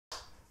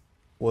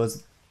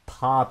was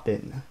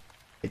poppin'.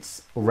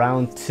 It's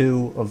round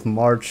 2 of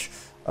March,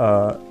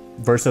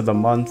 verse of the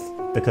month,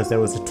 because there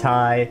was a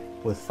tie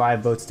with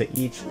 5 votes to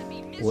each.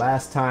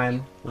 Last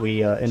time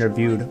we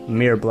interviewed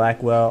Mir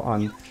Blackwell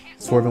on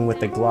Swerving with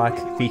the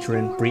Glock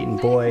featuring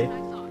Breeton Boi.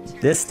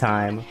 This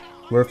time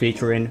we're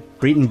featuring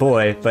Breeton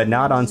Boi, but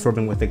not on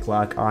Swerving with the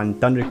Glock, on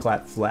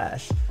Thunderclap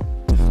Flash.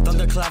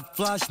 Thunderclap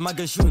flash, my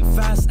gun shooting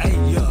fast,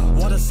 ayy, yeah.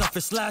 What a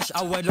surface slash,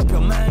 I wet up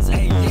your mans,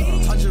 ayy,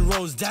 yeah. 100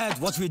 rolls dead,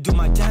 watch me do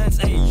my dance,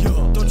 ayy,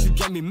 yeah. Don't you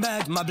get me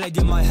mad, my blade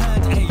in my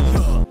hand, ayy,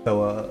 yeah.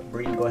 So,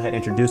 Breeton, go ahead,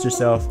 introduce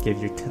yourself,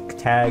 give your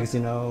tags, you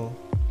know,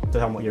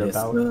 tell them what you're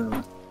about.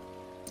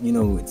 You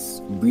know, it's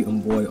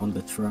Breeton Boi on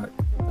the track,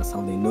 that's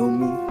how they know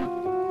me.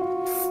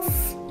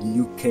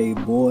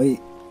 UK boy,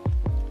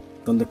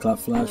 Thunderclap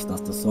Flash,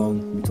 that's the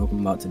song we're talking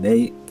about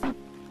today.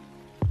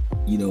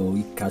 You know,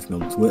 you can catch me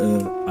on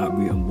Twitter at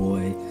Breeton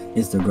Boi,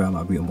 Instagram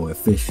at Breeton Boi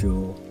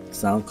Official,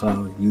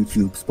 SoundCloud,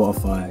 YouTube,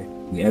 Spotify,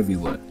 we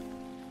everywhere.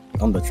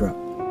 On the track.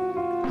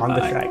 On the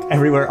track.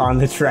 Everywhere on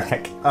the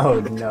track. Oh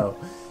no,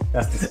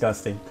 that's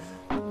disgusting.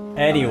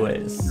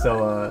 Anyways,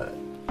 so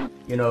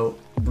you know,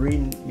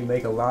 Breeton, you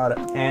make a lot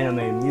of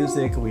anime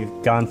music.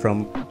 We've gone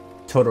from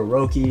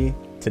Todoroki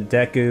to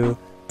Deku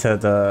to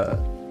the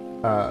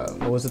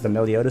what was it, the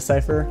Meliodas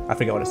Cipher? I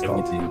forget what it's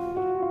called.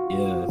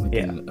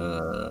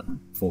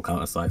 Full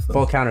Counter Cipher.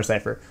 Full Counter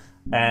Cipher.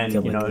 And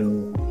you know,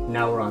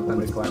 now we're on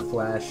Thunderclap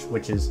Flash,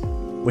 which is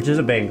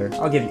a banger.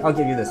 I'll give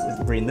you this,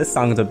 Breeton. This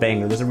song is a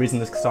banger. There's a reason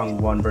this song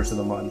won verse of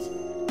the month.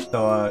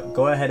 So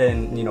go ahead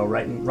and, you know,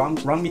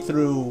 run me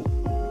through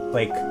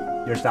like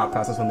your thought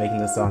process when making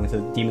this song. It's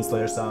a Demon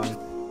Slayer song.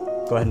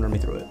 Go ahead and run me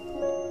through it.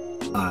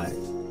 Alright,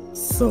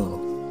 so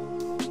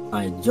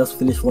I just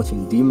finished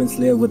watching Demon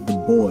Slayer with the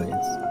boys,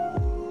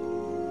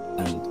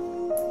 and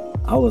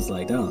I was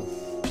like, damn,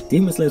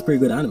 Demon Slayer is pretty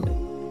good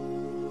anime.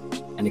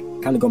 And it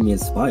kind of got me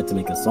inspired to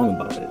make a song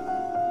about it.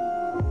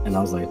 And I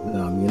was like,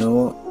 you know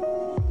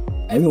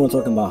what? Everyone's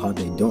talking about how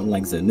they don't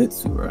like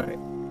Zenitsu, right?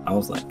 I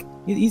was like,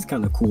 he's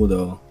kind of cool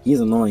though.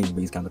 He's annoying, but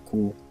he's kind of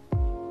cool.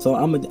 So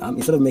I'm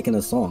instead of making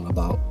a song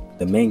about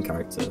the main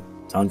character,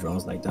 Tanjiro, I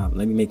was like, damn,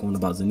 let me make one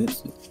about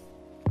Zenitsu.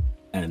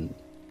 And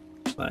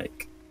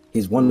like,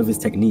 one of his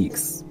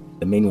techniques,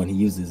 the main one he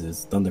uses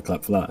is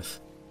Thunderclap Flash.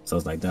 So I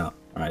was like, damn, all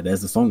right,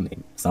 there's the song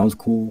name. Sounds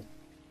cool.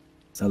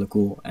 It's hella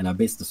cool. And I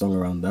based the song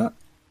around that.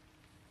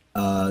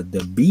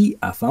 The beat,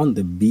 I found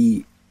the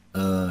beat,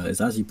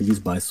 it's actually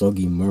produced by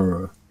Soggy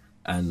Mura,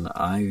 and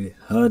I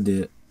heard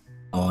it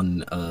on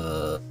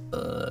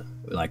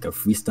like a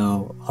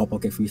freestyle, Hot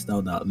Pocket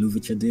freestyle that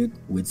LOOPSHYT did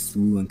with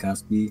Sue and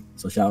Caspi,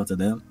 so shout out to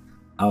them.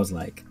 I was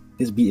like,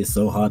 this beat is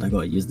so hard, I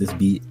gotta use this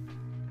beat.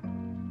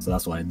 So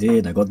that's what I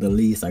did. I got the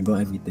lease, I got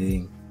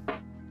everything, I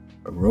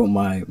wrote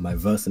my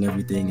verse and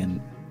everything,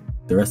 and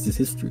the rest is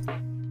history.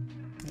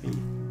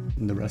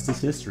 And the rest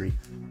is history.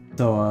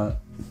 So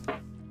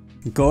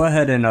go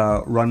ahead and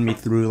run me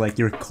through like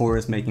your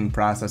chorus making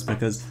process,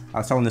 because I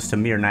was telling this to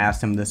Mir and I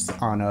asked him this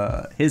on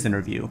his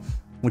interview,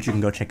 which you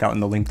can go check out in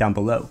the link down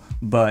below.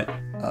 But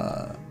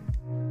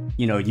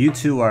you know, you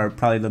two are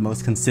probably the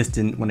most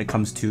consistent when it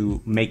comes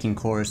to making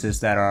choruses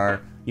that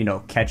are, you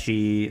know,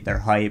 catchy, they're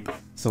hype.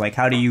 So like,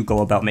 how do you go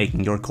about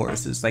making your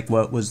choruses? Like,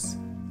 what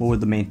were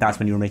the main thoughts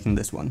when you were making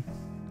this one?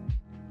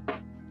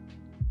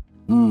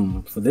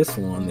 For this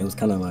one, it was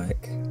kind of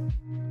like,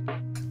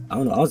 I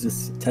don't know, I was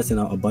just testing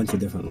out a bunch of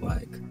different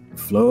like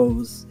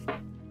flows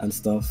and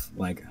stuff,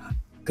 like,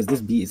 because this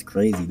beat is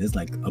crazy. There's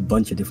like a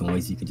bunch of different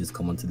ways you could just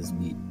come onto this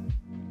beat.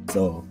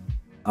 So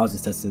I was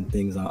just testing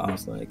things out. I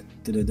was like,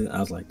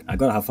 I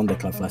gotta have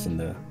Thunderclap Flash in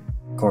the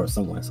chorus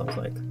somewhere. So I was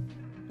like,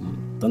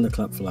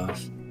 Thunderclap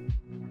Flash.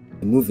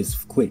 The move is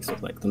quick, so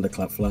like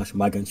Thunderclap Flash,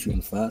 my gun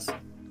shooting fast.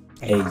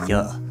 Hey,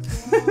 yeah.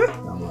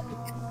 I'm like,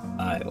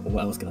 alright,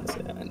 what else can I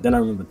say? And then I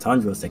remember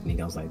Tanjiro's technique.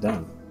 I was like,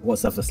 damn, what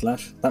surface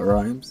slash? That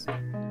rhymes.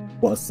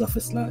 What a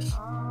surface slash?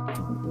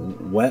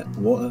 Wet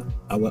water,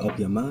 I wet up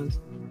your mind.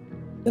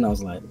 Then I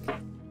was like,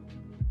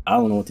 I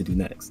don't know what to do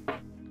next.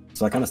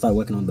 So I kind of started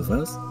working on the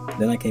verse.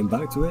 Then I came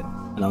back to it,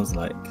 and I was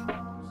like,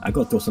 I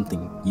gotta throw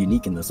something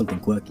unique in there, something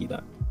quirky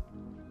that,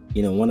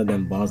 you know, one of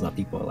them bars that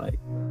people are like,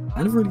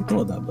 I never really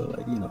thought of that, but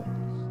like, you know.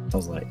 So I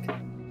was like,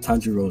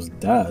 Tanjiro's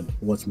dad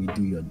watch me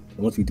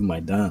do my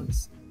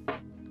dance.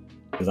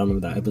 Because I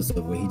remember that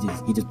episode where he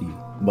just be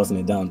busting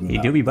it down. He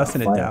do be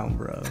busting it down,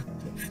 bro.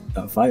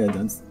 That fire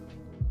dance.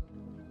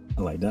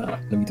 I like that.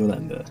 Let me throw that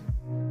in there.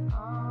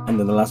 And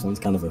then the last one's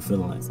kind of a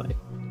filler. It's like,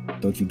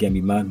 don't you get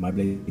me mad, my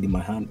blade in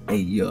my hand. Hey,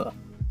 yeah.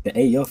 The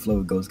hey, yeah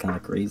flow goes kind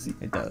of crazy.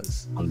 It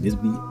does. On this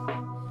beat.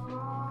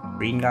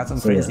 Breeton got some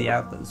crazy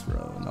ad-libs,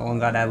 bro. No one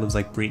got ad-libs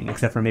like Breeton,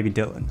 except for maybe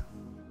Dylan.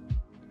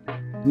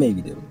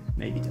 Maybe Dylan.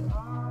 Maybe Dylan.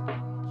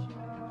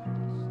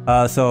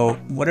 So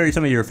what are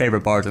some of your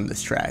favorite bars on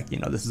this track? You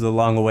know, this is a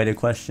long-awaited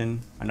question.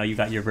 I know you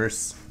got your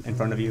verse in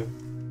front of you.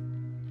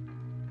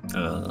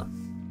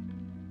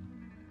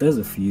 There's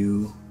a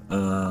few.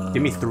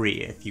 Give me 3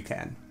 if you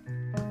can.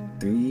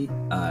 3?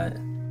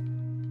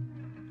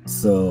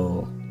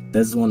 So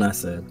there's one I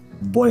said,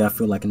 Boy, I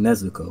feel like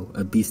Nezuko,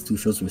 a beast who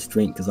shows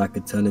restraint, cause I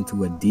could turn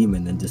into a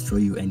demon and destroy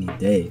you any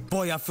day.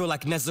 Boy, I feel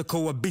like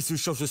Nezuko, a beast who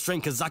shows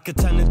restraint, cause I could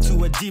turn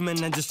into a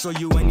demon and destroy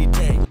you any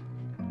day.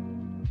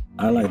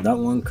 I like that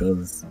one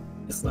cause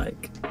it's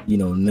like, you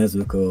know,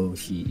 Nezuko,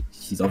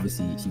 she's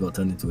obviously, she got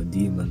turned into a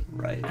demon.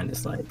 Right. And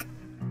it's like,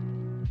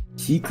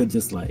 she could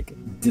just like,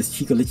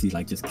 she could literally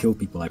like just kill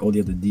people like all the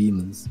other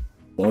demons.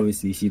 But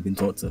obviously she's been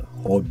taught to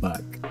hold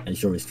back and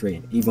show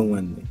restraint. Even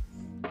when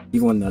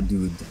that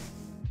dude,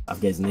 I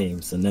forget his name,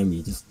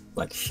 Sanemi, just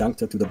like shanked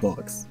her to the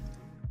box.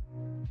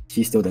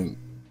 She still didn't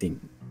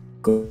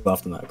go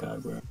after that guy,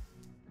 bro.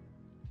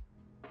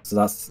 So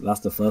that's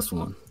the first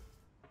one.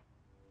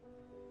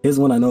 Here's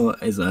one I know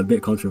is a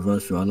bit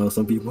controversial. I know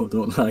some people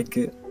don't like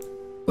it,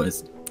 but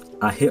it's,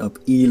 I hit up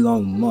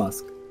Elon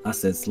Musk. I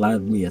said,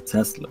 slide me a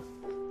Tesla.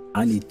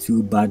 I need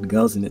 2 bad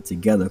girls in it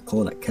together,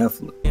 call it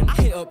Kefla.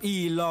 I hit up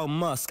Elon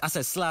Musk. I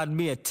said, slide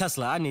me a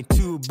Tesla. I need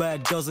 2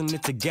 bad girls in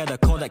it together,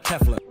 call that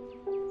Kefla.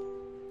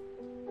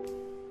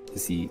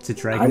 See, it's a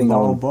Dragon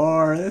Ball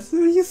bar. That's what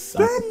you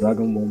said. That's a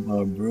Dragon Ball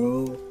bar,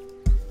 bro.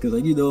 Cause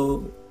like, you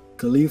know,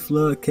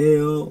 Caulifla,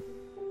 KO,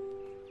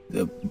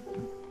 they're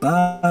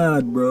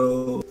bad,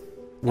 bro.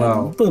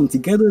 Well, and put them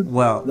together.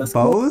 Well, that's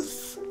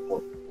both.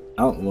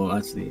 Well,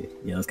 actually,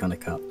 yeah, that's kind of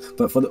cap.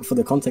 But for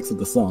the context of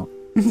the song.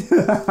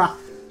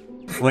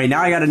 Wait,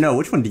 now I gotta know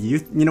which one do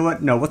you? You know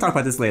what? No, we'll talk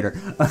about this later.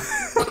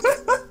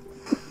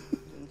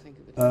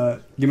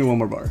 Give me one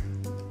more bar.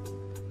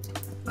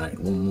 Alright,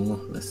 one more.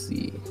 Let's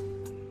see.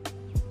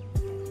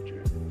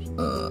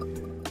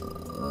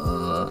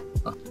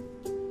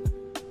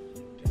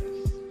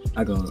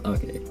 I go,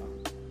 okay.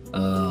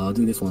 I'll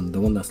do this one, the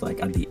one that's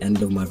like at the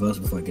end of my verse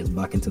before it gets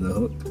back into the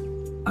hook.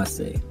 I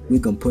say, we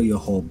gon' put your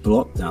whole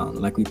block down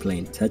like we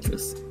playing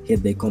Tetris. Here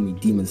they call me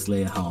Demon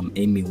Slayer, how I'm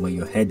aiming where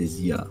your head is,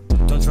 yeah.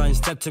 Don't try and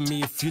step to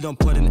me if you don't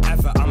put in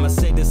effort. I'ma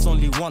say this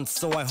only once,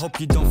 so I hope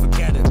you don't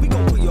forget it. We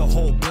gon' put your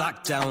whole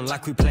block down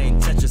like we playing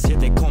Tetris. Here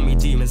they call me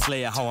Demon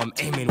Slayer, how I'm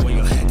aiming where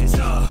your head is,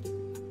 yeah.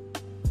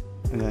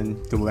 And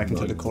then go back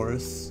into the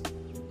chorus.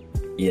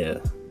 Yeah.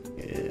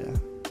 Yeah.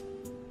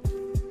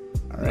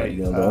 Alright.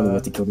 You know, the only way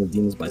to kill the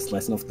demons by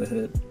slicing off the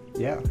head.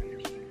 Yeah.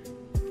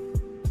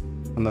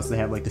 Unless they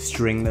have like the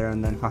string there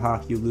and then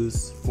haha, you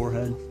lose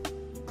forehead.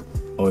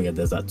 Oh yeah,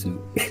 there's that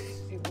too.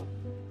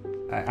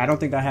 I don't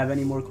think I have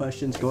any more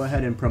questions. Go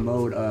ahead and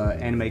promote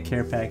anime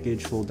care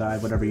package, full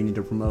dive, whatever you need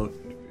to promote.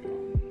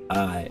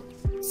 Alright.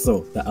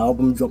 So the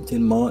album dropped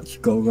in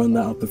March. Go run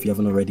that up if you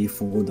haven't already.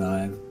 Full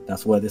dive.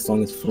 That's where this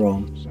song is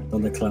from.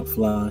 Thunderclap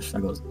Flash.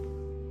 That goes.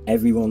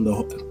 Everyone,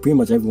 pretty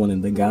much everyone in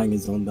the gang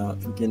is on that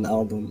freaking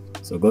album.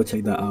 So go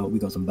check that out. We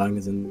got some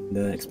bangers in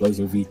there.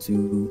 Explosion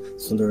V2,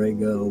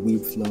 Sundarega,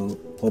 Weed Flow,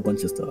 whole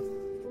bunch of stuff.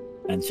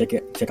 And check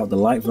out the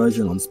light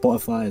version on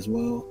Spotify as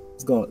well.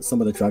 It's got some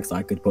of the tracks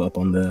I could put up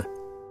on there.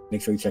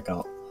 Make sure you check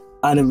out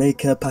Anime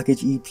Care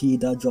Package EP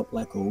that dropped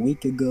like a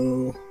week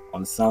ago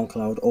on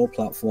SoundCloud, all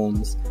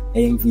platforms.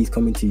 AMV's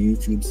coming to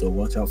YouTube, so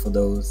watch out for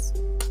those.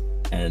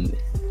 And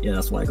yeah,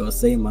 that's what I gotta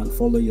say, man.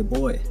 Follow your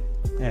boy.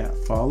 Yeah,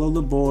 follow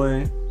the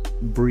boy,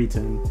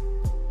 Breeton.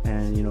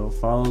 And, you know,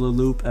 follow the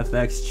Loop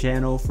FX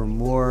channel for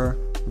more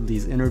of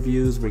these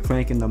interviews. We're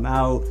cranking them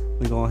out.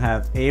 We're gonna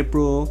have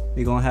April,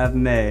 we're gonna have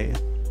May.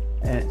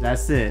 And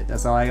that's it.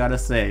 That's all I gotta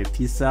say.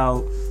 Peace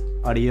out.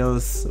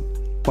 Adios.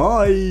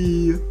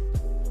 Bye.